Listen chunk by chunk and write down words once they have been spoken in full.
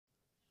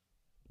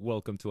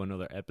Welcome to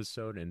another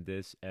episode. In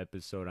this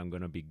episode, I'm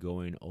going to be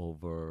going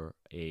over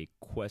a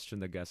question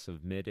that got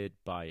submitted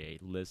by a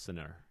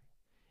listener.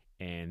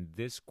 And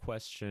this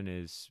question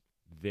is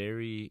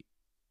very,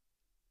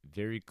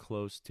 very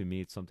close to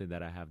me. It's something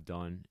that I have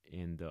done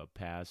in the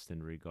past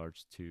in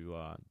regards to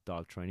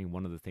dog training.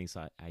 One of the things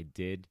I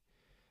did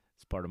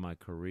as part of my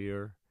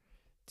career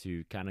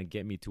to kind of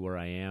get me to where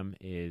I am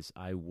is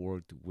I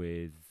worked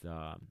with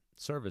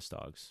service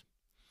dogs.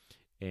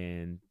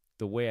 And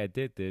the way I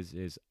did this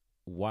is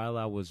while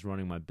I was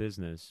running my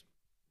business,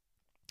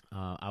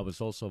 I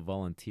was also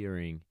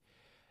volunteering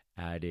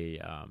at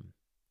a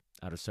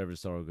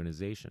service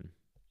organization.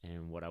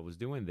 And what I was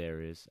doing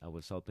there is I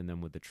was helping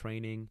them with the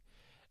training.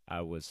 I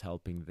was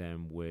helping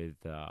them with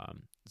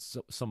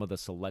some of the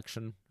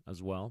selection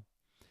as well,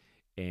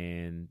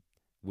 and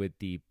with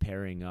the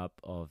pairing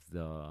up of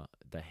the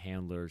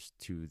handlers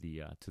to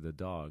the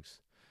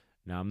dogs.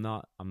 Now I'm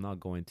not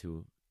going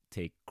to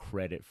take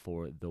credit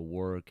for the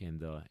work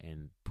and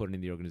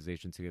putting the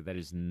organization together. That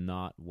is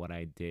not what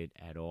I did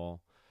at all.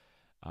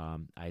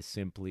 I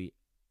simply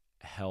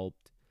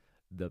helped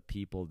the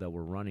people that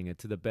were running it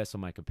to the best of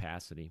my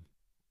capacity.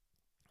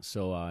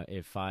 So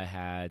if I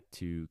had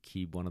to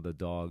keep one of the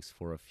dogs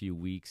for a few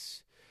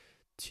weeks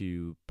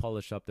to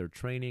polish up their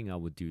training, I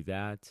would do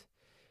that.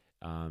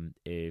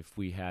 If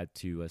we had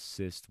to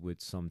assist with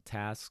some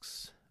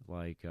tasks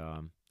like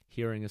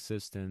hearing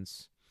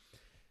assistance,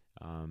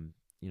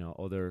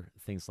 other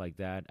things like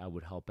that, I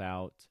would help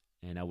out,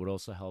 and I would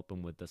also help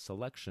them with the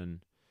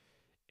selection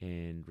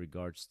in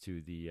regards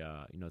to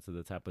to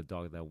the type of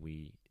dog that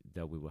we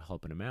were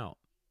helping them out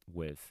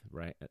with,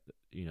 right?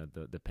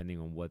 Depending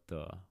on what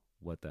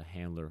the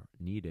handler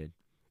needed.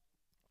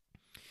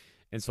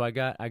 And so I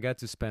got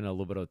to spend a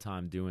little bit of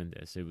time doing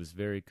this. It was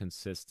very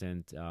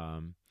consistent.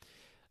 I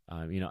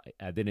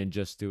didn't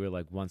just do it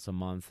like once a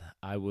month.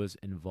 I was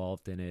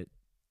involved in it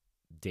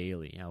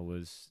daily. I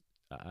was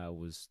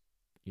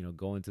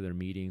going to their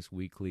meetings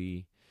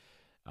weekly.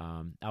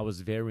 I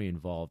was very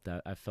involved.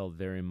 I felt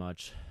very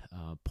much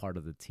part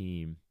of the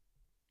team.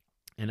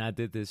 And I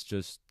did this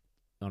just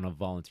on a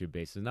volunteer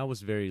basis. And I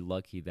was very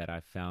lucky that I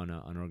found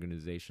an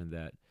organization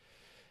that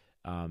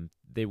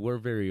they were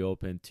very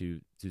open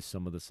to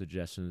some of the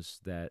suggestions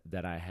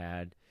that I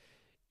had.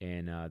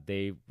 And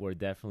they were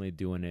definitely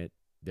doing it.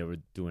 They were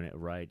doing it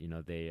right.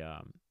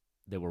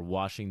 They were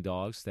washing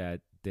dogs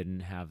that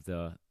didn't have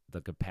the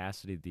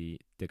capacity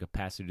the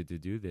capacity to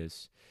do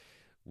this.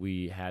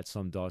 We had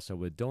some dogs that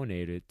were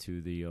donated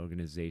to the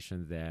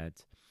organization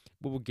that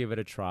we would give it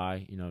a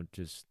try,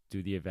 just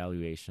do the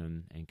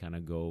evaluation and kind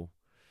of go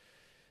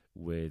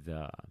with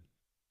a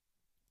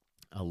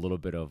little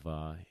bit of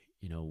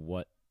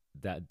what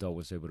that dog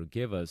was able to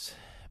give us.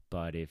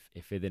 But if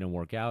it didn't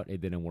work out, it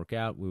didn't work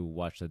out. We would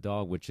watch the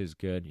dog, which is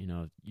good.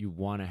 You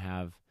want to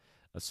have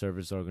a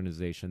service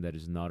organization that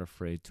is not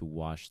afraid to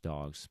wash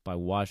dogs. By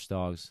wash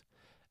dogs,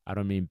 I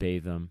don't mean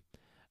bathe them.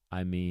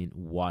 I mean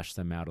wash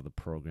them out of the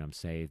program.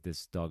 Say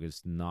this dog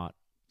is not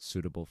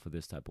suitable for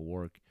this type of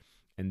work.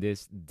 And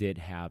this did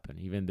happen,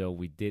 even though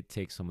we did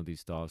take some of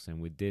these dogs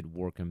and we did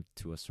work them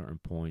to a certain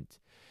point.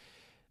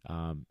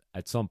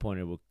 At some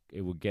point,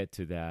 it will get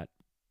to that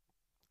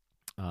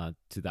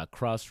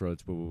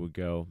crossroads where we would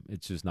go,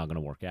 it's just not going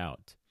to work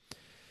out.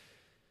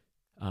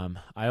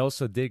 I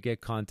also did get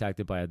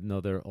contacted by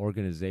another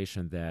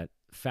organization that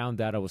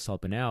found out I was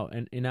helping out,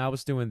 and I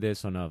was doing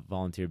this on a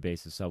volunteer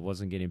basis. So I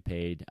wasn't getting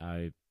paid.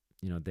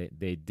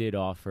 They did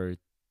offer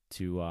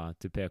to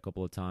pay a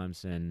couple of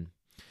times, and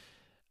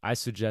I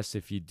suggest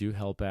if you do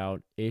help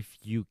out, if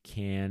you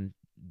can,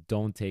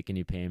 don't take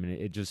any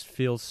payment. It just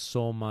feels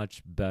so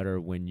much better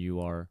when you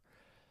are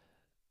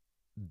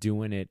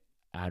doing it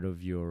out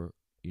of your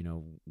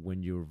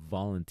when you're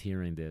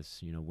volunteering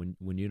this,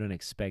 when you don't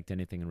expect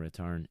anything in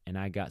return. And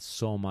I got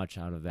so much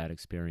out of that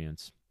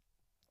experience.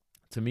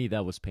 To me,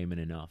 that was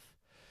payment enough.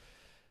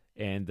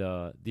 And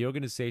the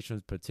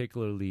organization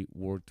particularly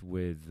worked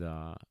with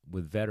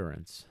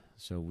veterans.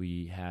 So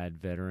we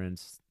had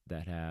veterans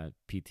that had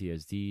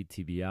PTSD,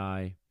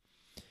 TBI,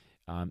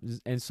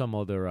 and some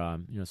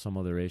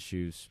other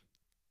issues.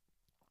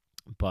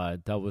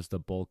 But that was the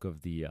bulk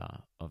of the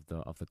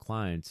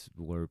clients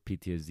were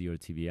PTSD or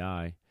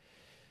TBI.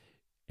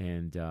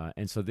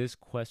 And so this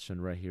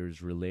question right here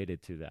is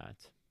related to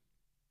that.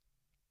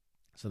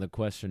 So the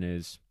question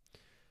is,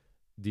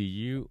 do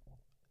you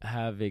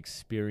have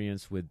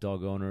experience with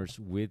dog owners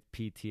with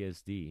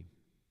PTSD?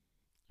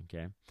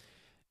 Okay.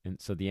 And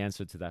so the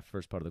answer to that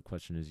first part of the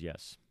question is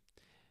yes.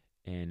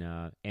 And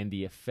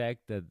the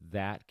effect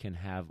that can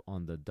have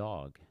on the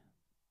dog.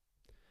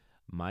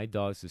 My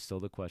dogs is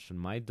still the question.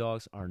 My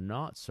dogs are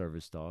not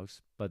service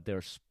dogs, but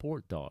they're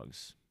sport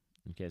dogs.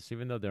 Okay. So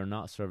even though they're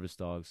not service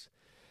dogs,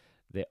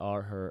 they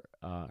are her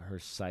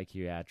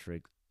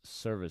psychiatric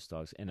service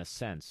dogs in a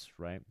sense,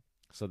 right?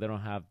 So they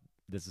don't have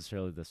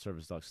necessarily the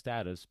service dog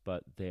status,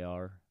 but they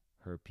are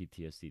her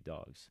PTSD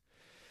dogs.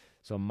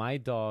 So my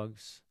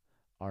dogs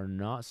are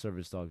not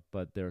service dogs,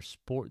 but they're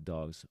sport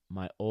dogs.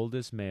 My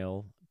oldest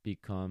male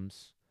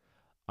becomes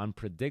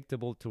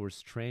unpredictable towards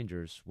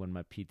strangers when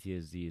my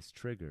PTSD is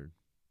triggered.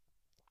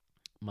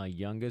 My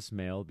youngest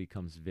male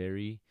becomes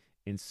very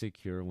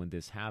insecure when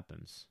this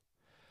happens.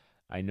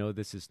 I know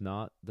this is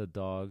not the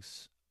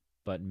dogs,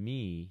 but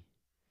me.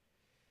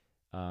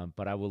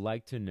 But I would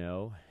like to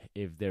know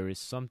if there is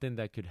something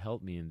that could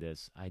help me in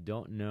this. I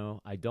don't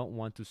know. I don't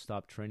want to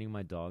stop training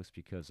my dogs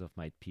because of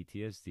my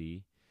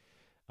PTSD.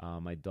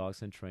 My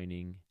dogs and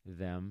training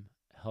them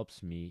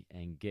helps me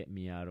and get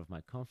me out of my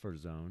comfort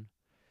zone.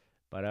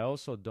 But I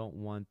also don't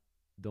want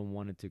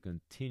it to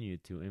continue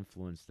to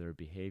influence their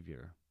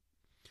behavior.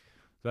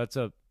 That's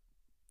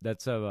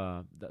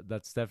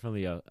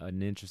definitely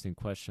an interesting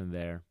question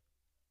there.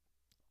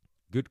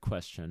 Good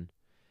question,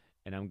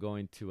 and I'm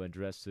going to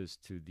address this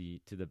to the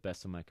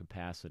best of my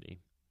capacity.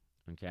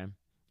 Okay,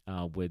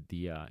 with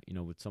the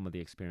with some of the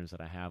experience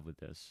that I have with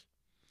this.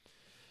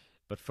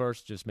 But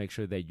first, just make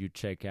sure that you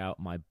check out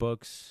my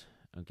books.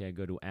 Okay,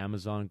 go to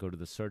Amazon, go to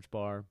the search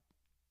bar.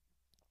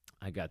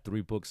 I got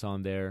 3 books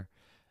on there.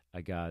 I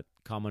got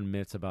Common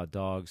Myths About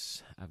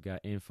Dogs. I've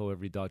got Info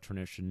Every Dog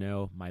Trainer Should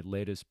Know. My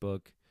latest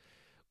book,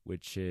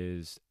 which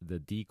is the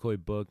Decoy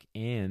book,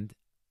 and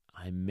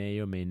I may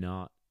or may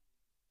not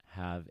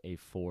have a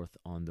 4th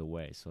on the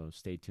way. So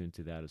stay tuned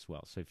to that as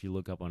well. So if you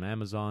look up on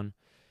Amazon,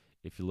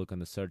 if you look on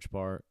the search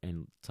bar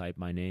and type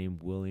my name,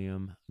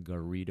 William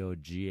Garrido,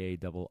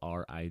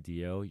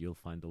 Garrido, you'll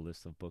find the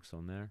list of books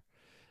on there.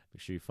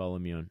 Make sure you follow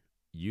me on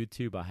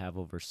YouTube. I have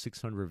over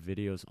 600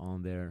 videos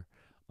on there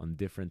on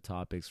different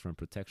topics from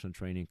protection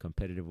training,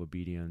 competitive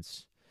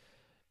obedience,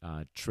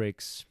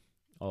 tricks,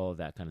 all of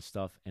that kind of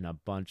stuff, and a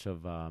bunch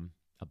of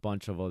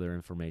other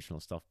informational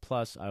stuff.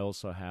 Plus, I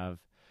also have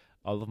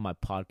all of my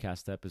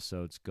podcast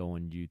episodes go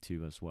on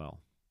YouTube as well.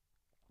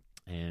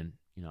 And,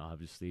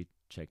 obviously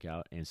check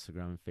out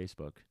Instagram and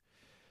Facebook.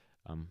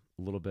 I'm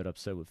a little bit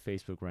upset with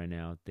Facebook right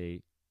now. They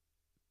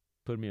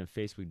put me in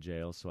Facebook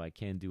jail, so I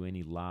can't do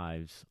any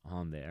lives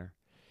on there.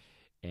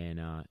 And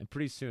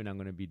pretty soon I'm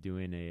going to be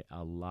doing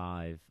a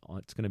live.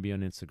 It's going to be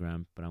on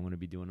Instagram, but I'm going to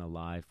be doing a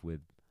live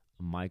with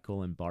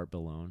Michael and Bart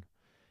Ballone.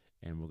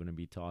 And we're going to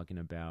be talking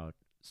about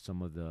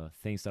some of the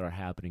things that are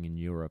happening in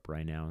Europe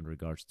right now in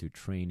regards to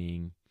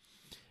training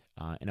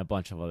and a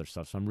bunch of other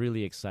stuff. So I'm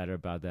really excited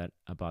about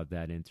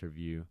that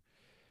interview.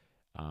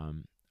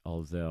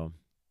 Although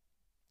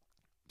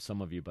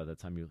some of you, by the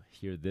time you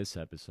hear this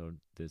episode,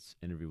 this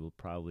interview will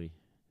probably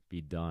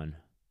be done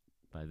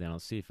by then. I'll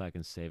see if I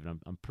can save it.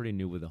 I'm pretty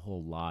new with the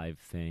whole live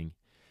thing,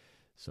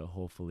 so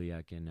hopefully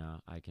I can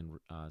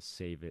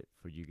save it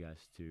for you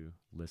guys to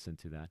listen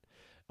to that.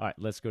 All right,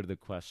 let's go to the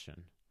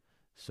question.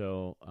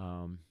 So,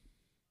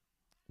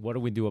 what do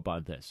we do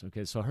about this?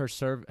 Okay, so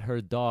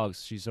her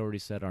dogs, she's already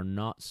said, are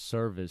not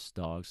service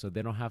dogs, so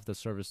they don't have the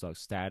service dog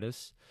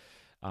status,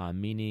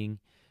 meaning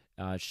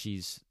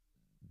she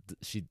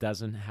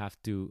doesn't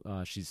have to.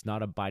 She's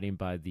not abiding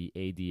by the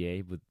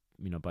ADA,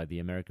 by the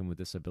American with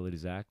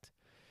Disabilities Act,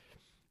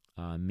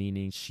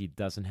 meaning she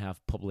doesn't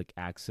have public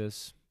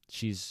access.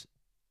 She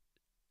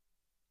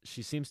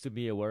seems to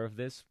be aware of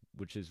this,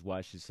 which is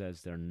why she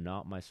says they're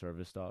not my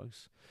service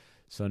dogs.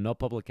 So no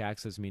public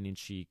access, meaning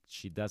she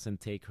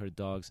doesn't take her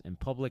dogs in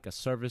public. A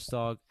service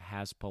dog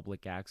has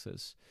public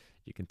access.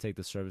 You can take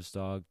the service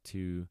dog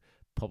to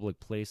public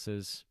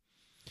places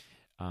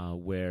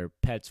where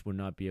pets would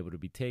not be able to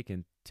be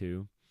taken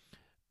to.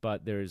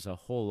 But there's a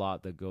whole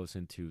lot that goes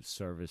into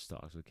service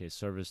dogs. Okay,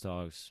 service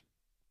dogs,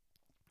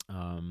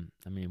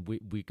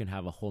 we can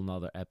have a whole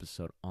nother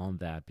episode on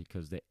that,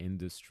 because the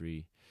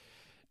industry,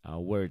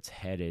 where it's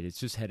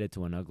just headed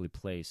to an ugly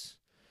place.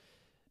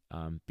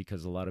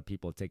 Because a lot of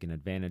people are taking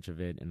advantage of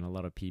it, and a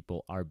lot of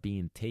people are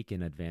being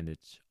taken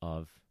advantage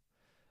of.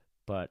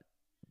 But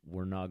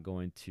we're not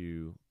going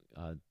to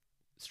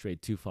stray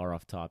too far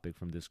off topic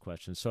from this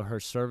question. So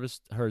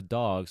her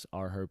dogs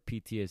are her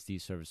PTSD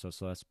service dogs.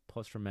 So that's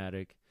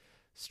post-traumatic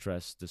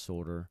stress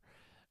disorder,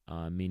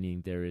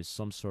 meaning there is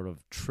some sort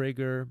of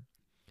trigger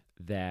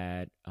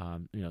that,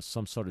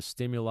 some sort of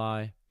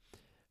stimuli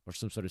or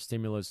some sort of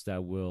stimulus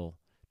that will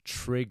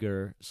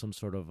trigger some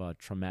sort of a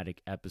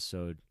traumatic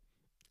episode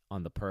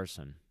on the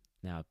person.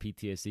 Now,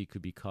 PTSD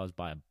could be caused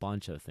by a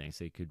bunch of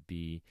things. It could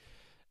be,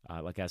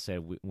 like I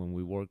said,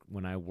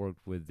 when I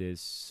worked with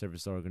this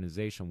service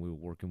organization, we were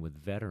working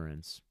with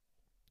veterans.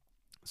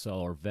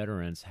 So our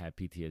veterans had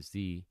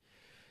PTSD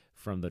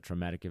from the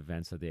traumatic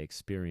events that they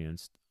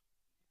experienced,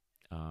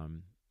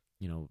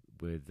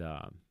 with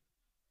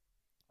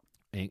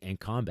in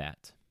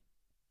combat.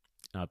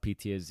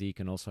 PTSD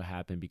can also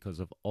happen because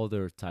of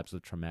other types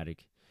of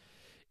traumatic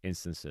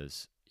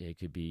instances. It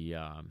could be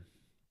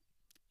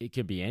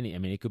any.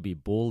 It could be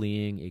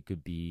bullying. It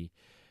could be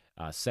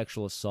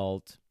sexual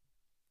assault,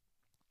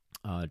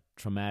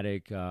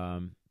 traumatic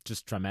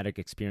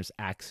experience,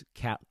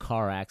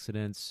 car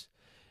accidents,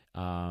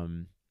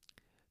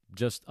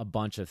 just a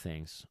bunch of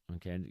things.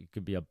 Okay, and it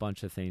could be a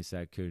bunch of things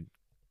that could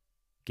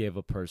give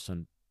a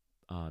person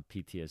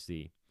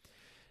PTSD.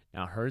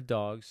 Now, her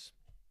dogs.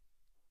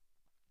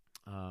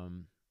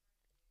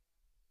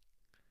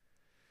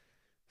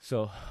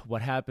 So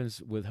what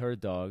happens with her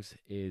dogs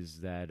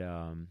is that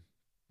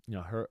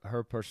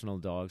her personal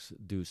dogs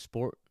do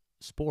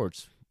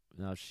sports.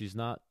 Now she's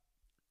not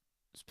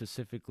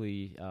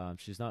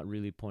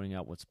really pointing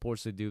out what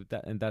sports they do,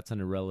 and that's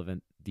an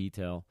irrelevant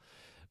detail.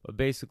 But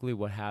basically,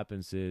 what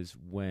happens is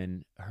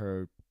when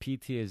her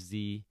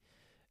PTSD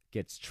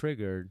gets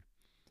triggered,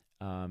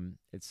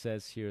 it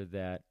says here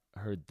that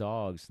her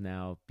dogs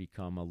now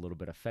become a little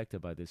bit affected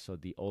by this. So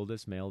the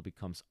oldest male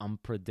becomes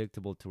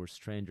unpredictable towards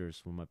strangers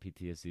when my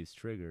PTSD is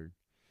triggered.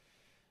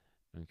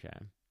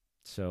 Okay.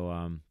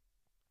 So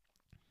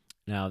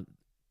now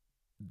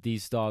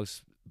these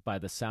dogs, by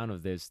the sound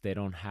of this, they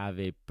don't have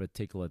a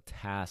particular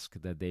task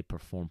that they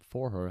perform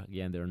for her.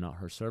 Again, they're not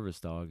her service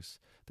dogs.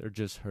 They're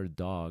just her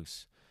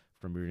dogs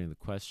from reading the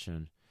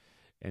question.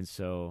 And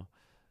so,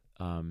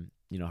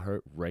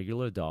 her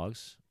regular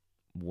dogs,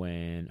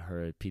 when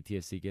her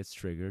PTSD gets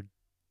triggered,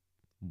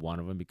 one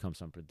of them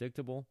becomes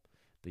unpredictable.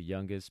 The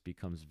youngest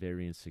becomes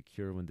very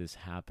insecure when this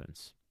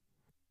happens.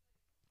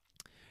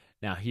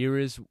 Now, here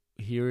is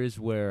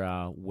where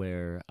I'm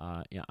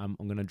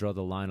going to draw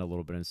the line a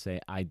little bit and say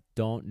I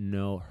don't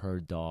know her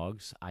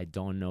dogs. I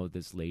don't know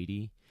this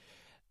lady.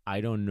 I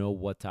don't know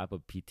what type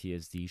of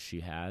PTSD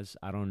she has.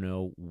 I don't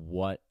know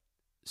what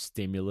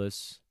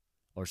stimulus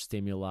or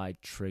stimuli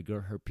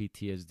trigger her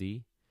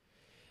PTSD.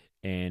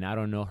 And I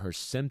don't know her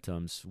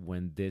symptoms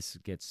when this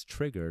gets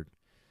triggered.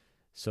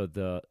 So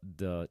the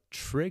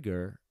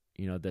trigger,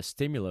 the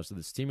stimulus or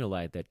the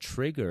stimuli that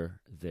trigger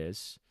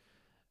this,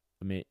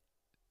 I mean,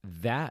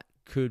 that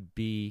could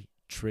be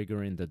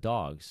triggering the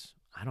dogs.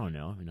 I don't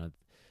know,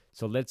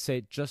 So let's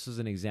say, just as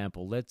an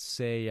example, let's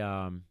say,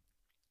 a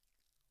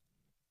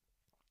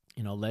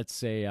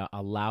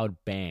loud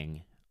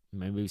bang,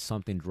 maybe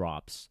something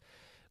drops.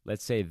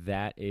 Let's say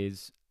that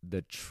is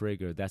the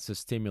trigger. That's the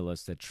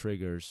stimulus that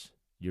triggers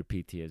your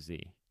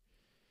PTSD.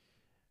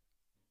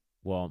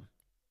 Well,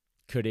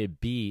 could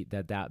it be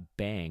that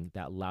bang,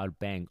 that loud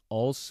bang,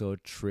 also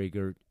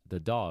triggered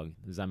the dog?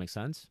 Does that make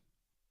sense?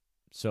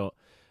 So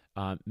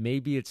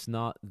maybe it's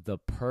not the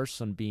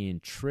person being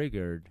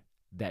triggered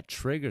that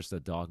triggers the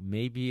dog.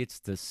 Maybe it's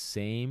the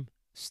same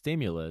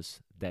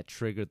stimulus that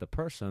triggered the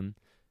person.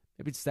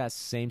 Maybe it's that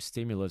same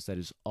stimulus that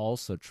is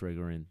also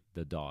triggering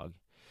the dog.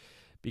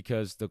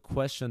 Because the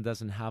question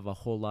doesn't have a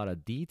whole lot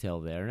of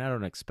detail there, and I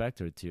don't expect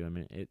her to. I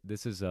mean,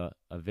 this is a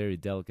very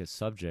delicate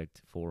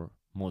subject for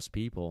most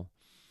people,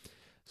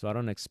 so I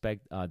don't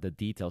expect the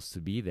details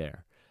to be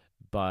there.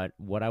 But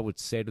what I would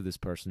say to this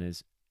person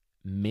is,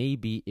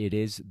 maybe it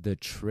is the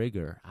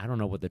trigger. I don't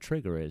know what the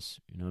trigger is.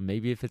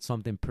 Maybe if it's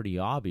something pretty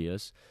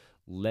obvious,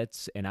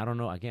 and I don't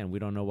know, again, we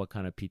don't know what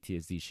kind of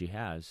PTSD she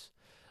has.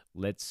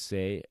 Let's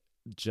say,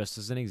 just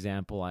as an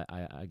example,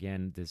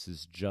 again, this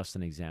is just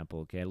an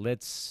example, okay?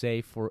 Let's say,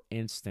 for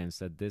instance,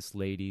 that this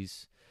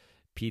lady's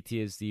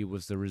PTSD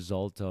was the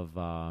result of,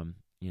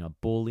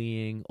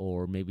 bullying,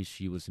 or maybe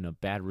she was in a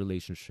bad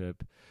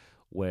relationship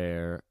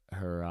where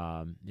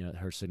her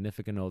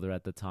significant other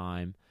at the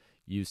time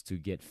used to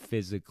get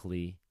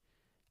physically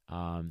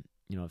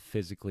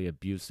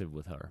abusive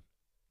with her.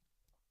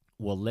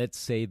 Well, let's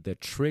say the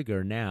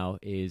trigger now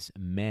is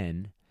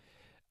men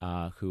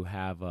who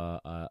have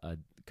a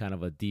kind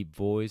of a deep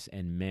voice,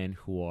 and men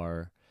who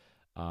are,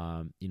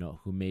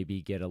 who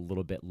maybe get a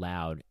little bit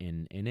loud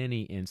in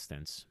any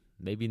instance,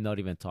 maybe not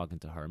even talking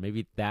to her.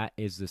 Maybe that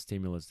is the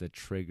stimulus that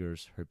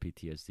triggers her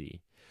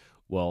PTSD.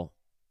 Well,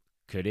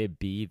 could it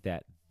be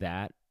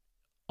that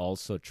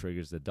also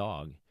triggers the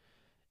dog?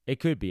 It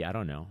could be. I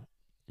don't know.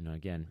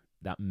 Again,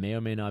 that may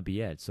or may not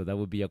be it. So that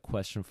would be a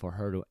question for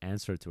her to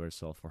answer to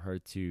herself, for her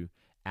to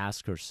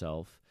ask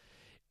herself,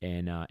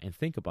 and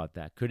think about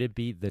that. Could it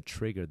be the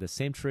trigger, the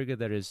same trigger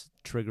that is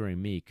triggering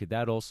me? Could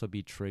that also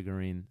be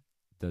triggering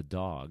the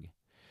dog?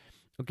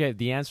 Okay,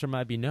 the answer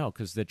might be no,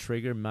 because the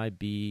trigger might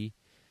be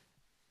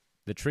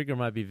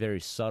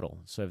very subtle.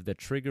 So if the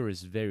trigger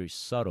is very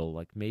subtle,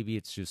 like maybe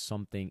it's just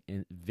something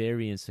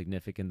very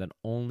insignificant that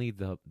only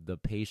the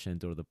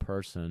patient or the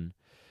person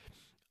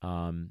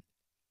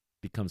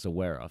becomes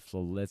aware of. So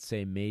let's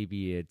say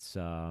maybe it's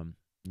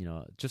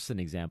just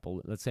an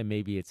example. Let's say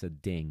maybe it's a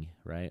ding,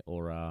 right?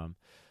 Or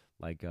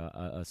like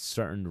a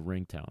certain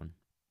ringtone,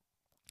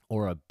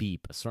 or a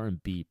beep, a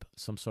certain beep,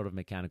 some sort of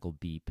mechanical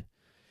beep.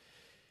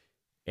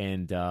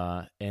 And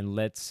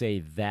let's say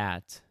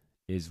that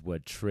is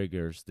what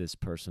triggers this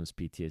person's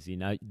PTSD.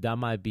 Now, that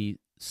might be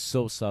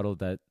so subtle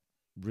that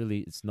really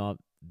it's not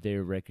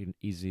very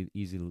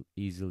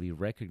easily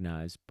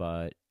recognized,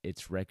 but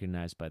it's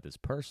recognized by this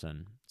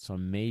person. So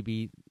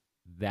maybe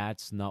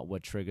that's not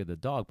what triggered the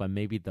dog, but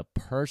maybe the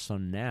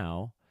person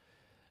now,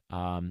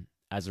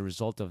 as a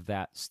result of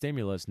that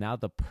stimulus, now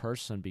the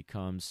person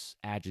becomes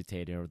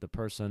agitated, or the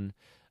person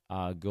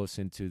goes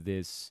into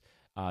this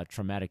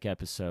traumatic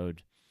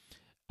episode,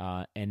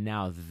 and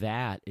now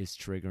that is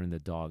triggering the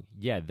dog.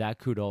 Yeah, that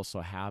could also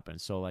happen.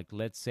 So, like,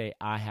 let's say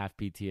I have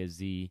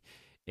PTSD,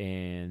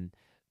 and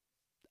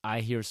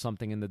I hear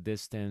something in the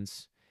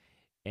distance,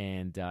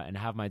 and I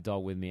have my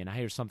dog with me, and I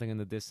hear something in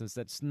the distance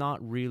that's not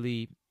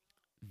really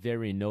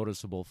very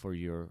noticeable for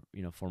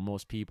for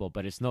most people,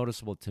 but it's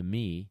noticeable to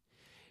me.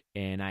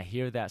 And I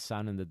hear that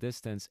sound in the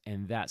distance,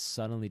 and that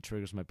suddenly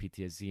triggers my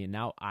PTSD. And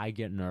now I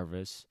get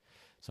nervous.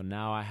 So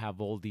now I have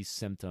all these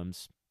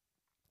symptoms.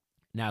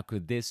 Now,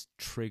 could this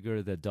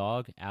trigger the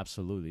dog?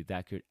 Absolutely.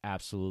 That could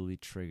absolutely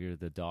trigger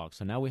the dog.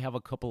 So now we have a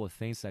couple of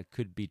things that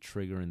could be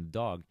triggering the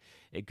dog.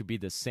 It could be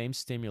the same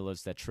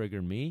stimulus that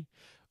triggered me,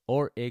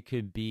 or it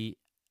could be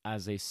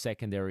as a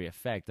secondary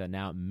effect that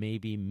now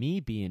maybe me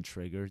being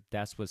triggered,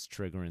 that's what's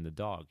triggering the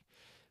dog.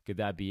 Could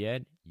that be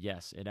it?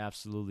 Yes, it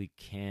absolutely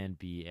can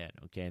be it.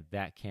 Okay,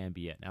 that can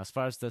be it. Now, as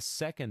far as the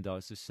second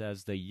dog, it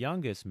says the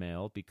youngest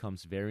male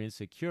becomes very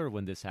insecure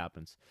when this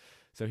happens.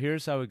 So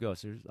here's how it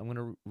goes. I'm going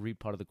to read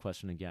part of the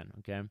question again.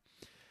 Okay,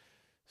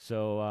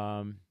 so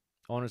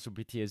owners with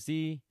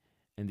PTSD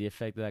and the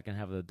effect that can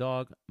have on the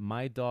dog.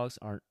 My dogs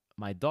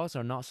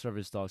are not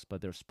service dogs,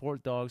 but they're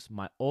sport dogs.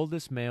 My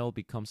oldest male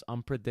becomes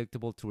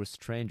unpredictable towards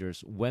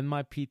strangers when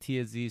my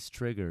PTSD is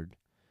triggered.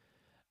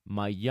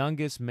 My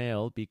youngest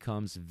male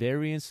becomes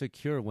very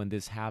insecure when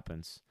this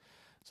happens.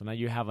 So now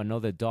you have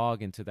another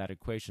dog into that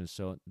equation.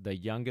 So the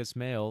youngest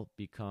male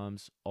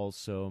becomes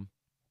also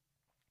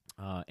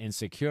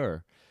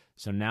insecure.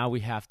 So now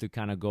we have to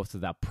kind of go through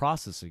that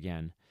process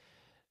again.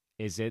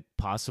 Is it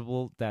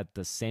possible that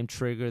the same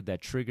trigger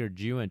that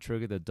triggered you and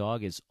triggered the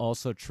dog is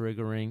also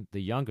triggering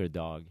the younger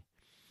dog?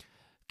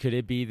 Could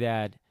it be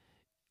that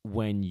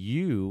when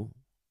you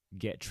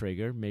get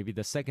triggered, maybe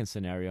the second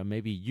scenario,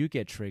 maybe you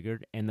get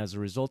triggered, and as a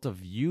result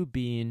of you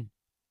being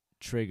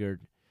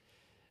triggered,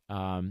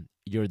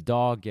 your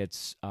dog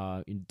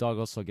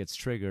also gets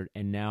triggered,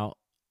 and now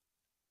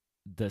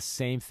the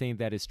same thing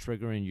that is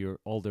triggering your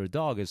older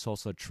dog is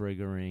also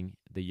triggering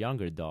the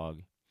younger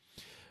dog?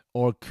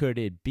 Or could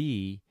it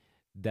be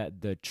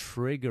that the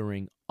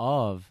triggering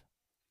of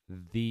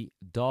the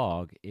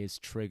dog is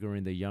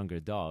triggering the younger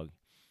dog?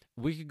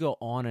 We could go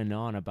on and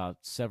on about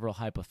several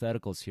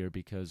hypotheticals here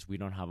because we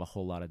don't have a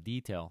whole lot of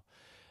detail.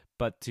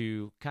 But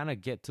to kind of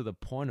get to the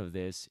point of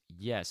this,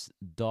 yes,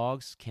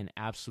 dogs can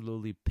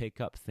absolutely pick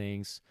up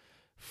things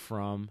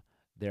from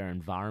their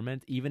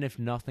environment, even if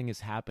nothing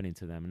is happening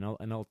to them.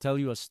 And I'll tell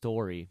you a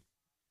story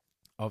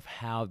of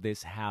how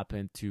this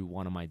happened to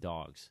one of my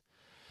dogs.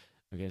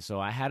 Okay, so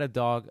I had a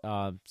dog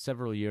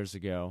several years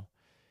ago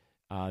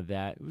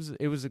that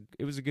it was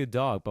a good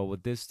dog, but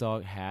what this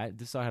dog had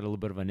a little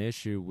bit of an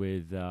issue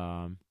with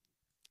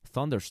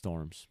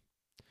thunderstorms.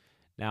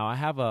 Now I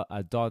have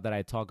a dog that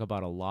I talk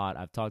about a lot.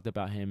 I've talked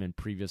about him in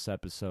previous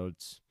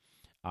episodes.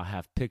 I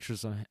have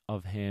pictures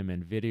of him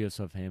and videos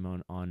of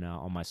him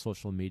on my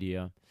social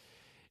media,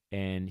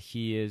 and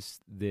he is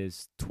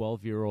this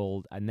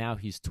 12-year-old. And now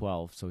he's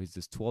 12, so he's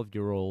this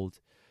 12-year-old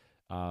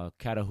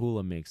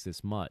Catahoula mix,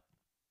 this mutt.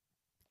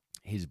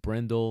 He's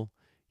brindle.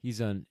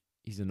 He's an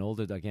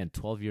older, again,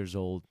 12 years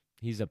old.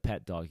 He's a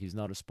pet dog. He's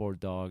not a sport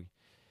dog.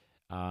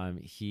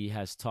 He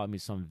has taught me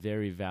some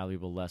very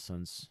valuable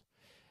lessons.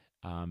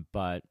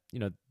 But,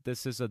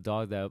 this is a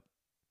dog that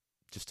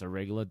just a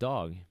regular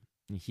dog.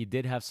 He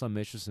did have some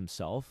issues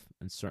himself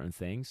in certain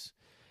things.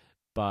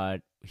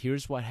 But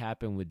here's what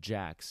happened with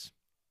Jax.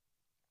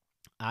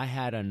 I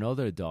had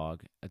another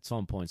dog at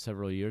some point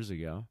several years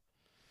ago.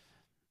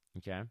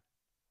 Okay.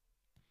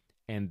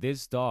 And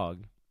this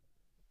dog,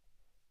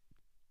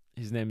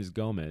 his name is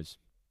Gomez.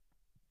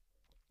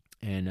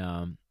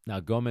 And now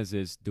Gomez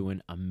is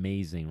doing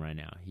amazing right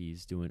now.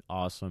 He's doing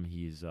awesome.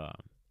 He's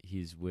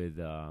with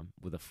a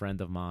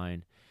friend of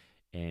mine,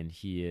 and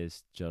he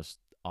is just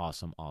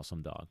awesome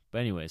dog. But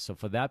anyway, so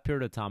for that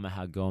period of time, I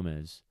had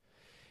Gomez,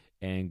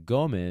 and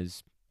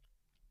Gomez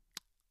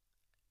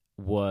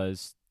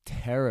was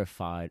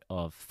terrified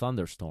of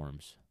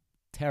thunderstorms.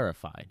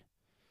 Terrified.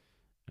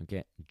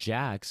 Okay,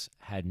 Jax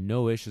had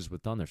no issues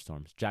with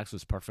thunderstorms. Jax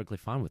was perfectly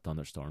fine with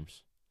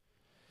thunderstorms.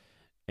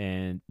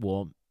 And,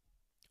 well,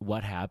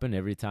 what happened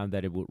every time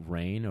that it would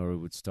rain or it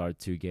would start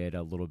to get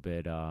a little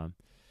bit, the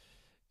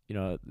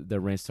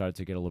rain started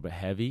to get a little bit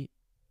heavy,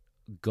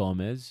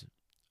 Gomez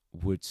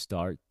would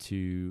start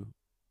to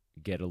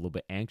get a little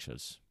bit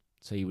anxious.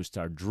 So he would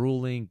start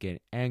drooling,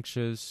 get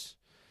anxious.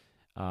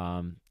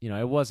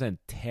 It wasn't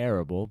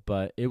terrible,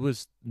 but it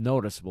was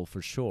noticeable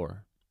for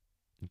sure.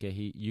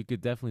 Okay, you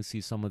could definitely see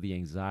some of the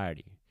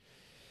anxiety.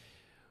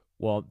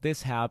 Well,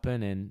 this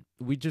happened, and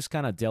we just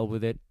kind of dealt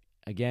with it.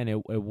 Again,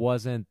 it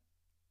wasn't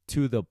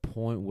to the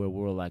point where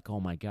we're like,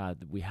 oh my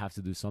God, we have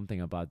to do something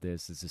about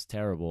this. This is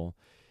terrible.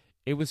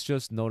 It was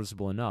just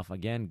noticeable enough.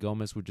 Again,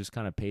 Gomez would just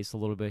kind of pace a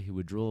little bit. He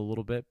would drool a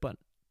little bit, but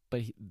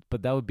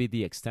that would be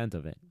the extent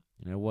of it.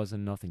 It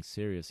wasn't nothing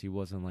serious. He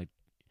wasn't like,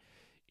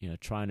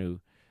 trying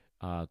to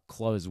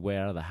claw his way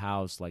out of the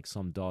house like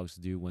some dogs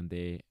do when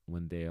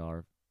they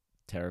are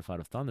terrified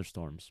of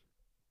thunderstorms.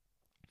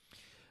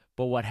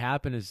 But what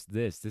happened is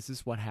this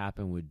is what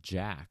happened with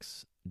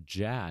Jax.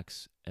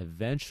 Jax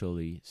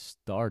eventually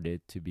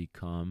started to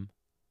become,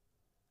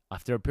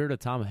 after a period of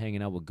time of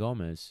hanging out with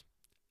Gomez,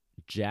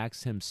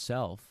 Jax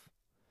himself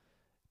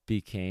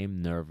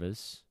became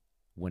nervous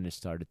when it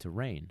started to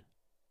rain.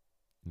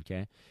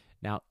 Okay?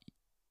 Now,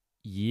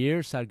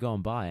 years had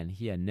gone by and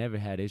he had never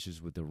had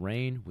issues with the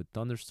rain, with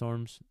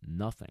thunderstorms,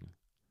 nothing.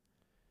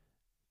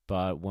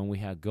 But when we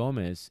had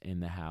Gomez in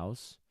the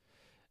house,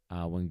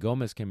 when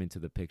Gomez came into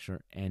the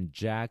picture and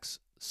Jax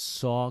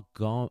saw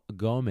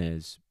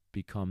Gomez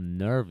become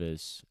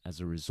nervous as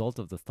a result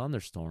of the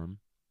thunderstorm,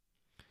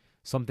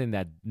 something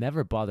that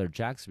never bothered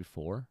Jax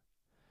before,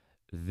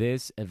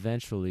 this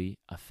eventually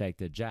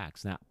affected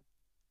Jax. Now,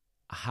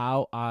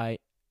 how I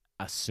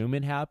assume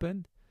it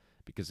happened,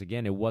 because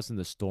again, it wasn't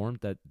the storm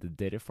that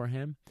did it for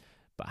him,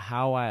 but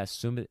how I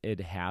assume it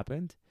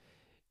happened,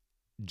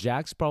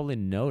 Jax probably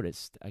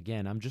noticed.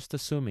 Again, I'm just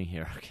assuming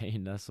here, okay?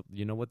 And that's,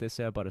 you know what they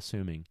say about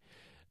assuming.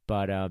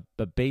 But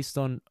based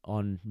on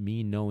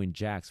me knowing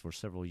Jax for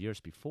several years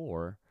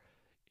before,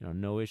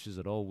 no issues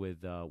at all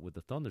with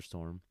the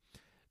thunderstorm.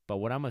 But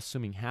what I'm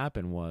assuming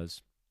happened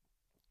was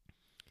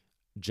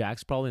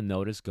Jax probably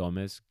noticed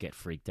Gomez get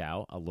freaked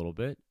out a little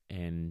bit,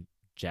 and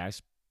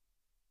Jax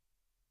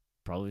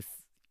probably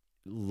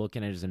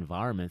looking at his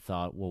environment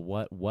thought,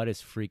 well, what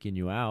is freaking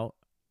you out?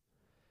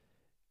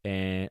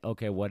 And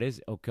okay, what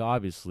is okay?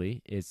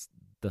 Obviously, it's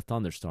the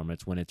thunderstorm.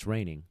 It's when it's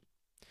raining.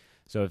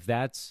 So if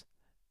that's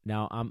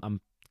now,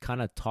 I'm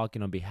kind of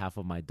talking on behalf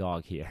of my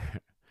dog here,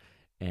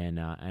 and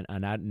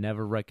I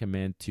never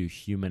recommend to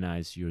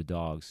humanize your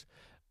dogs,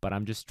 but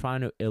I'm just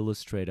trying to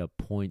illustrate a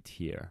point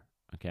here.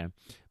 Okay,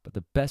 but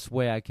the best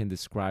way I can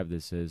describe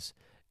this is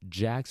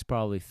Jax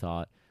probably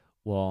thought,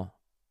 well,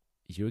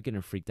 you're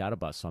getting freaked out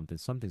about something.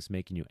 Something's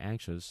making you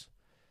anxious.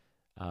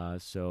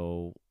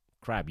 So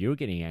crap, you're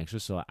getting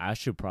anxious, so I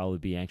should probably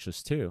be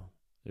anxious too.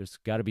 There's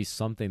got to be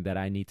something that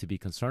I need to be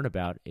concerned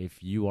about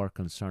if you are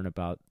concerned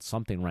about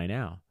something right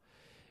now.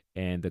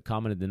 And the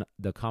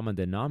common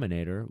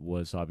denominator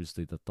was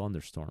obviously the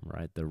thunderstorm,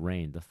 right? The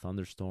rain, the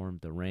thunderstorm,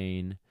 the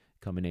rain,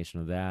 combination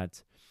of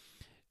that.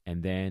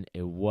 And then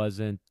it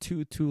wasn't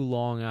too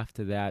long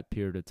after that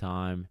period of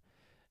time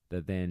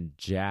that then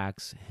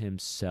Jax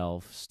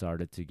himself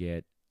started to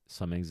get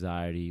some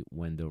anxiety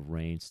when the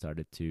rain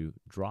started to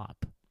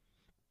drop.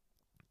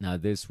 Now,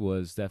 this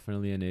was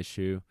definitely an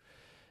issue.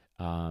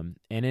 And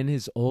in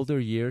his older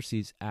years,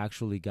 he's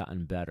actually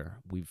gotten better.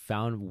 We've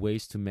found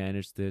ways to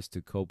manage this,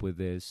 to cope with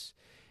this.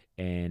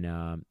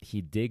 And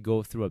he did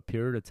go through a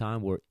period of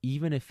time where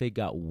even if it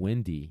got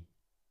windy,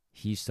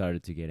 he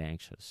started to get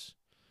anxious.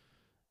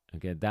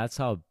 Okay, that's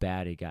how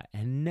bad it got.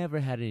 And never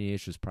had any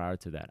issues prior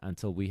to that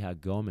until we had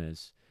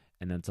Gomez.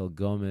 And until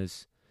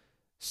Gomez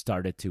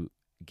started to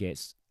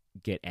get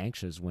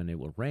anxious when it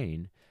would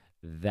rain,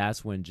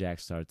 that's when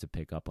Jax started to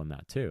pick up on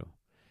that too.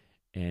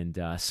 And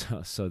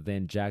so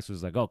then Jax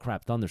was like, oh,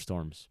 crap,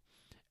 thunderstorms.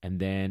 And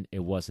then it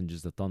wasn't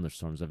just the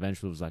thunderstorms.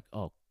 Eventually it was like,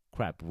 oh,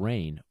 crap,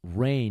 rain.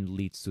 Rain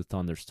leads to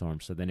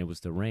thunderstorms. So then it was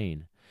the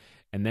rain.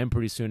 And then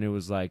pretty soon it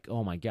was like,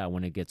 oh, my God,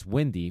 when it gets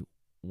windy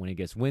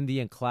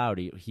and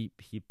cloudy,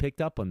 he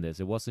picked up on this.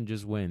 It wasn't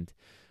just wind.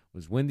 It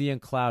was windy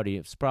and cloudy.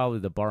 It's probably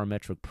the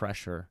barometric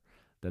pressure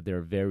that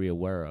they're very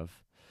aware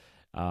of.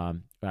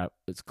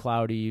 It's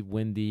cloudy,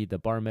 windy, the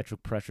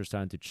barometric pressure is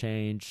starting to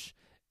change.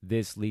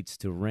 This leads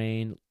to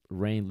rain.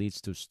 Rain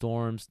leads to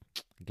storms.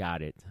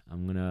 Got it.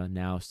 I'm going to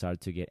now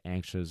start to get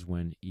anxious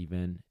when it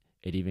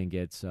even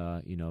gets,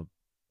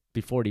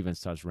 before it even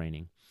starts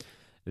raining.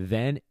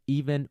 Then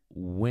even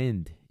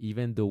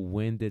the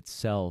wind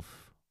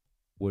itself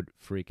would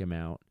freak him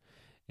out.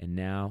 And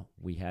now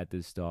we had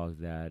this dog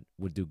that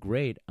would do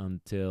great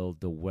until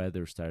the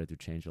weather started to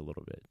change a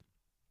little bit.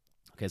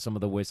 Okay, some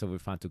of the ways that we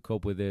found to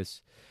cope with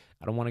this.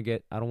 I don't want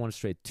to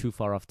stray too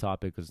far off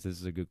topic because this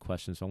is a good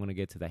question, so I'm going to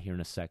get to that here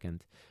in a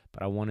second.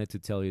 But I wanted to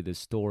tell you this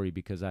story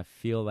because I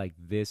feel like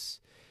this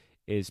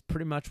is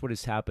pretty much what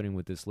is happening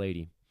with this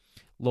lady.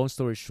 Long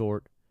story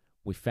short,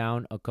 we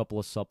found a couple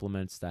of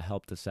supplements that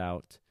helped us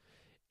out,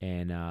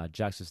 and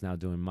Jax is now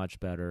doing much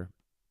better.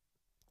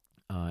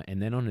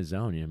 And then on his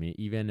own,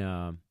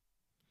 even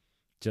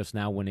just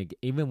now when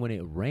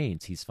it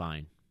rains, he's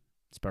fine.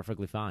 It's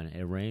perfectly fine.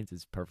 It rains,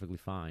 it's perfectly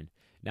fine.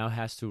 Now it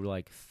has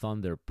to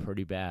thunder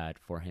pretty bad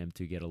for him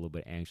to get a little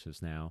bit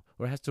anxious now.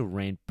 Or it has to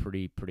rain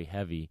pretty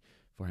heavy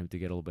for him to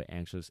get a little bit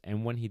anxious.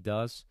 And when he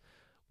does,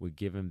 we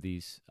give him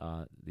these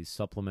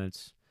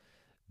supplements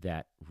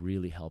that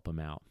really help him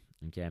out.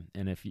 Okay?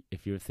 And if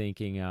you're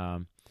thinking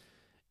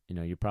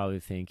you're probably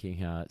thinking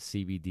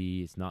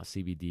CBD, it's not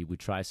CBD. We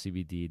tried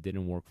CBD, it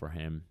didn't work for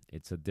him.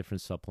 It's a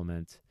different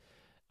supplement.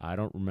 I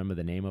don't remember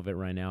the name of it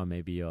right now.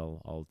 Maybe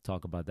I'll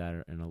talk about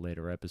that in a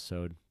later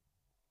episode.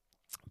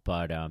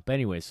 But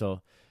anyway,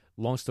 so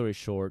long story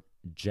short,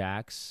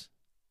 Jax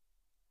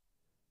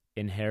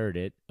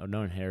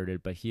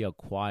but he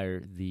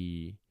acquired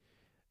the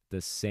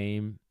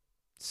same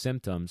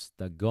symptoms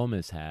that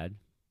Gomez had,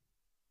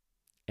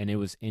 and it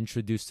was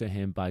introduced to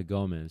him by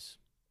Gomez.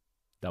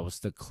 That was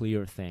the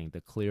clear thing,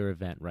 the clear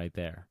event right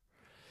there.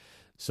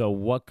 So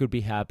what could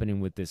be happening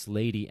with this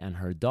lady and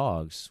her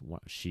dogs?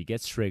 Well, she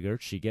gets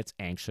triggered. She gets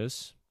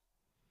anxious.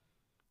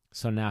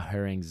 So now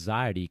her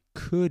anxiety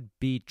could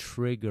be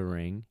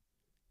triggering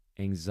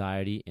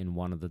anxiety in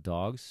one of the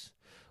dogs,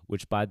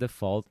 which by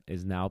default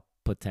is now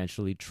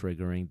potentially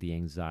triggering the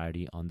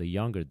anxiety on the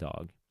younger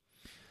dog.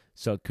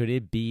 So could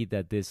it be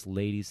that this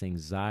lady's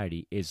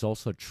anxiety is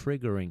also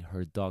triggering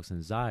her dog's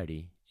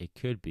anxiety? It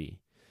could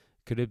be.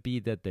 Could it be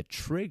that the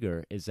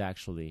trigger is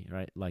actually,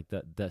 right, like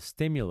the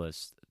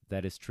stimulus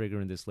that is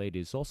triggering this lady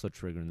is also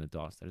triggering the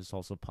dogs? That is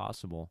also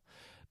possible.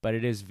 But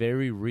it is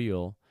very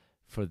real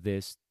for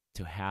this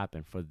to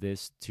happen, for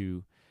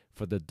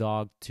the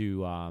dog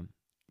to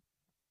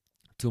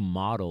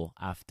model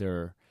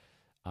after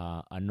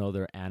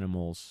another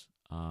animal's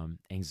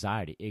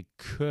anxiety.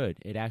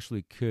 It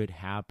actually could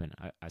happen.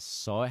 I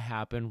saw it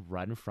happen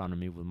right in front of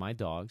me with my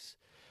dogs.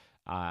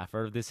 I've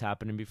heard of this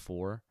happening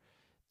before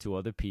to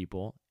other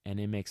people, and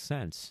it makes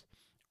sense,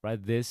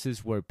 right? This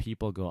is where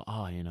people go,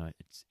 oh,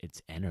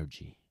 it's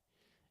energy.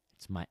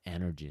 It's my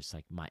energy. It's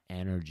like my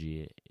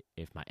energy.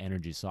 If my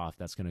energy's off,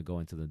 that's going to go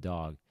into the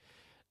dog.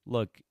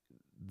 Look,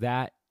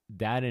 that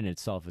in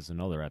itself is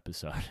another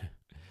episode.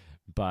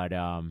 But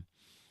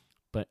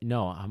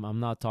no, I'm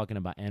not talking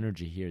about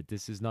energy here.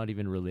 This is not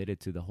even related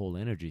to the whole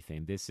energy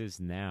thing. This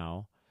is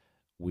now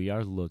we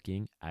are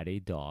looking at a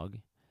dog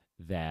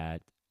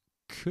that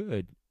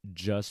could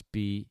just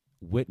be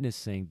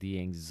witnessing the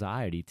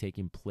anxiety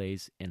taking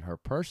place in her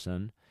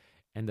person,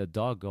 and the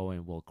dog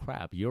going, well,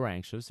 crap, you're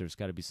anxious. There's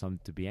got to be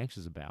something to be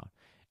anxious about.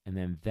 And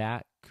then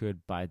that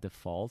could, by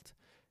default,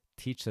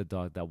 teach the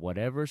dog that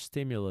whatever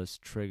stimulus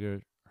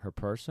triggered her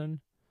person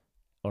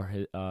or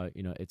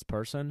its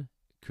person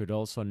could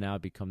also now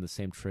become the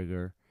same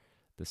trigger,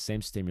 the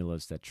same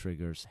stimulus that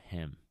triggers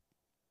him.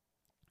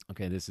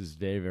 Okay, this is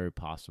very, very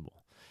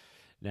possible.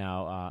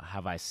 Now,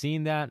 have I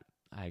seen that?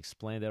 I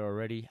explained that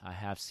already. I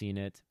have seen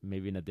it,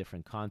 maybe in a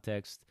different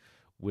context,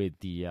 with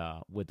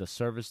the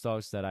service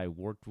dogs that I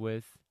worked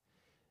with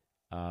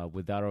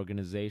that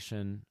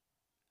organization.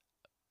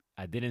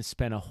 I didn't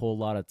spend a whole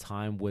lot of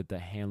time with the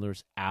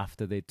handlers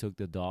after they took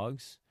the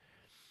dogs,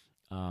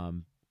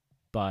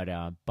 but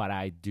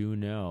I do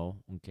know.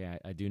 Okay,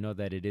 I do know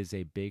that it is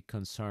a big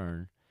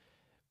concern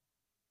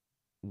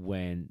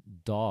when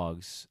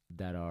dogs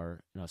that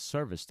are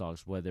service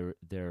dogs, whether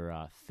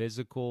they're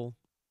physical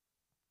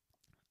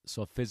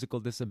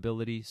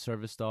disability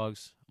service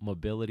dogs,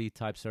 mobility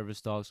type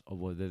service dogs, or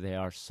whether they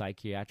are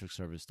psychiatric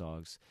service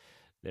dogs,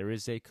 there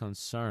is a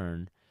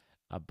concern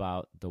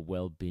about the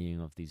well-being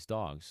of these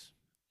dogs.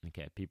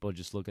 Okay, people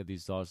just look at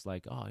these dogs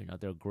like, oh,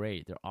 they're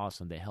great, they're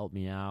awesome, they help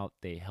me out,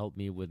 they help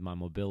me with my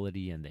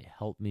mobility, and they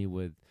help me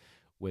with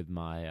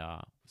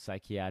my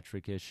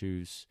psychiatric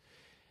issues,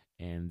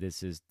 and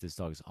this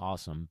dog is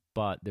awesome.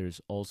 But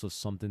there's also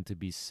something to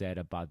be said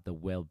about the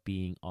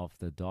well-being of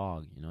the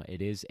dog.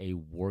 It is a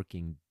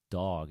working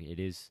dog. It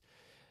is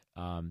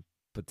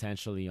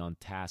potentially on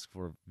task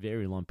for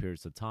very long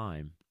periods of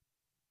time.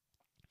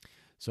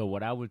 So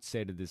what I would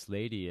say to this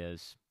lady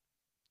is,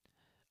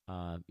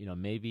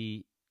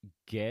 maybe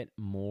get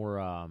more,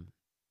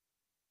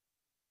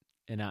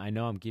 and I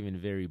know I'm giving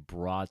very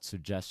broad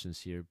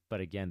suggestions here,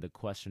 but again, the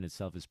question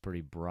itself is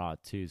pretty broad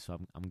too. So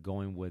I'm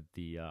going with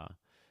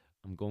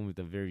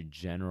a very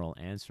general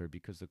answer,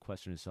 because the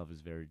question itself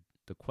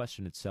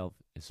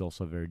is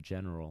also very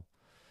general.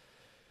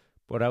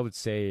 What I would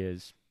say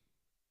is,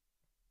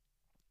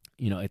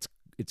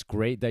 it's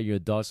great that your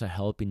dogs are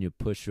helping you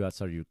push you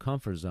outside of your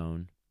comfort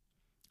zone.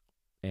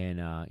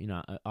 And,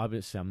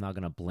 obviously I'm not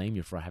going to blame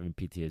you for having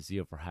PTSD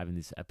or for having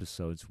these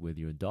episodes with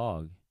your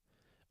dog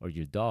or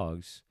your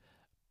dogs.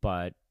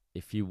 But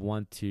if you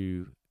want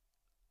to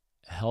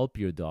help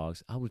your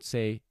dogs, I would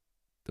say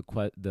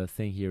the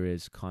thing here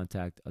is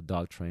contact a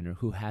dog trainer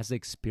who has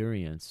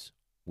experience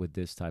with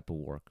this type of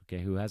work,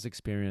 okay, who has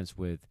experience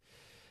with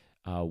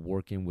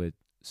working with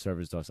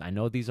service dogs. I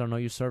know these are not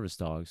your service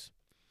dogs,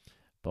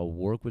 but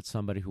work with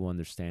somebody who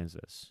understands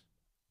this,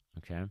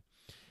 okay?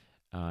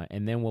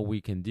 And then what we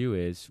can do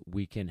is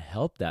we can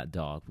help that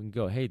dog. We can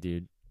go, hey,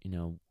 dude,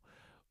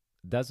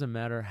 doesn't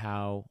matter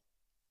how,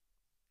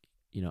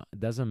 it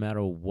doesn't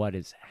matter what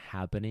is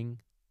happening,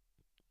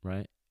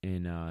 right?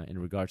 In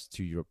regards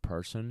to your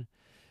person,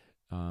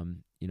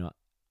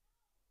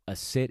 a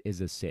sit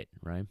is a sit,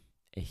 right?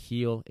 A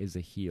heel is a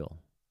heel.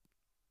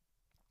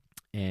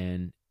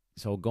 And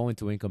so going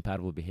to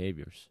incompatible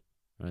behaviors,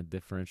 right?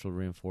 Differential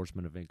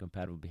reinforcement of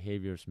incompatible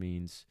behaviors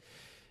means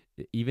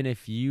even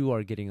if you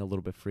are getting a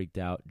little bit freaked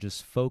out,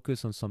 just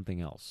focus on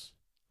something else,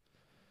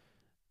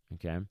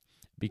 okay?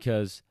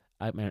 Because,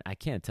 I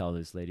can't tell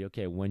this lady,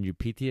 okay, when your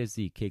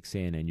PTSD kicks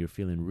in and you're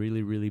feeling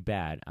really, really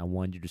bad, I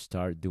want you to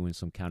start doing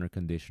some counter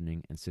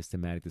conditioning and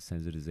systematic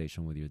desensitization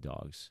with your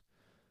dogs.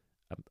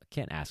 I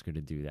can't ask her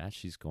to do that.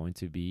 She's going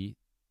to be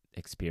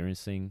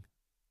experiencing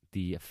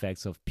the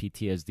effects of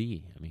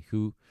PTSD.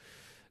 Who,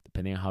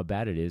 depending on how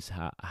bad it is,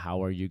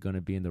 how are you going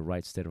to be in the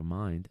right state of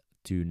mind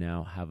to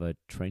now have a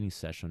training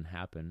session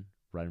happen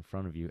right in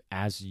front of you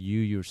as you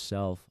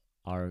yourself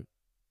are,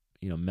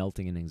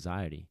 melting in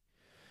anxiety?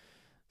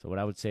 So what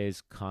I would say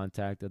is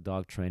contact a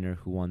dog trainer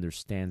who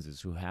understands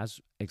this, who has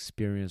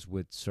experience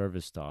with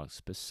service dogs,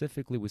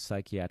 specifically with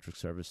psychiatric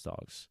service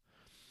dogs,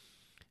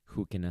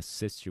 who can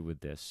assist you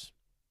with this.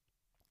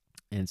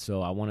 And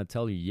so I want to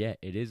tell you, yeah,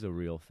 it is a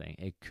real thing.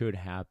 It could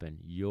happen.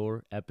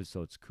 Your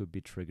episodes could be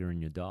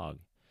triggering your dog.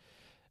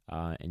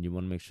 And you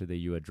want to make sure that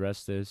you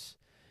address this.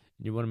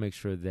 You want to make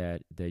sure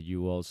that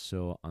you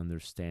also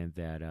understand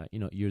that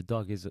your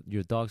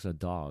dogs are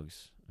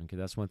dogs. Okay,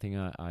 that's one thing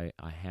I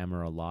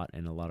hammer a lot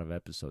in a lot of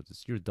episodes.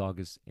 It's your dog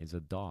is a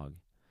dog.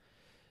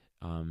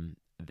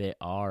 They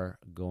are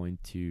going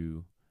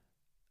to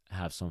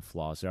have some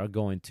flaws. They are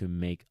going to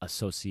make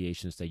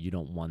associations that you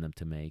don't want them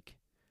to make.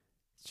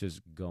 It's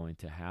just going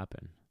to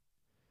happen.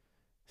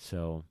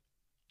 So,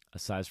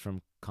 aside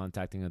from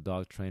contacting a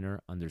dog trainer,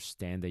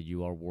 understand that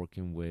you are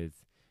working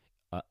with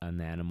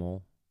an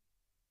animal.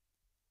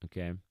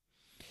 Okay,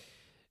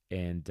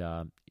 and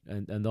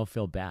don't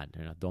feel bad.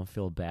 Don't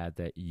feel bad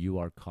that you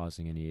are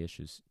causing any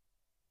issues.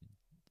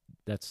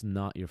 That's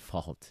not your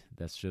fault.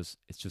 It's just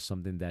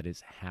something that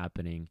is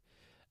happening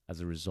as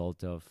a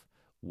result of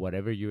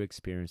whatever you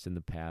experienced in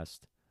the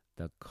past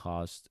that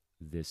caused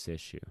this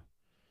issue.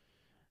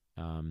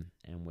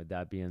 And with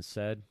that being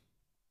said,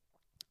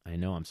 I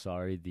know I'm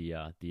sorry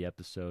the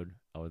episode,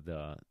 or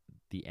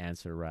the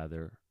answer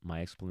rather,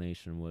 my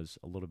explanation was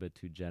a little bit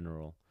too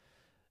general,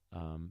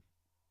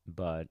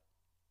 but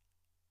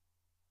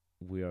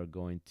we're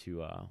going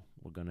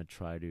to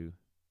try to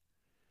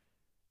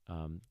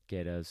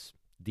get as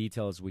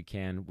detailed as we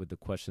can with the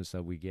questions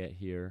that we get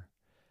here,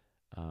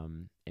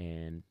 and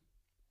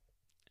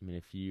I mean,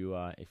 if you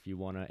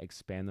want to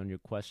expand on your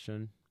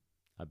question,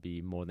 I'd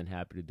be more than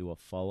happy to do a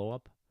follow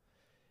up.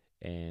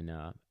 And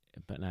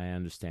but I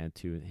understand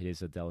too, it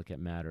is a delicate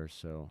matter,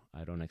 so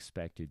I don't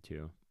expect you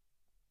to.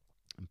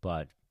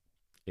 But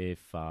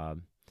if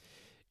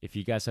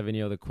you guys have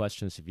any other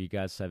questions, if you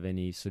guys have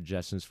any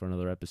suggestions for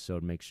another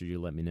episode, make sure you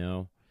let me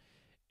know,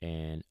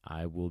 and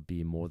I will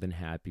be more than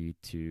happy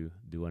to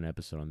do an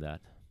episode on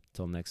that.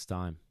 Till next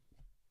time.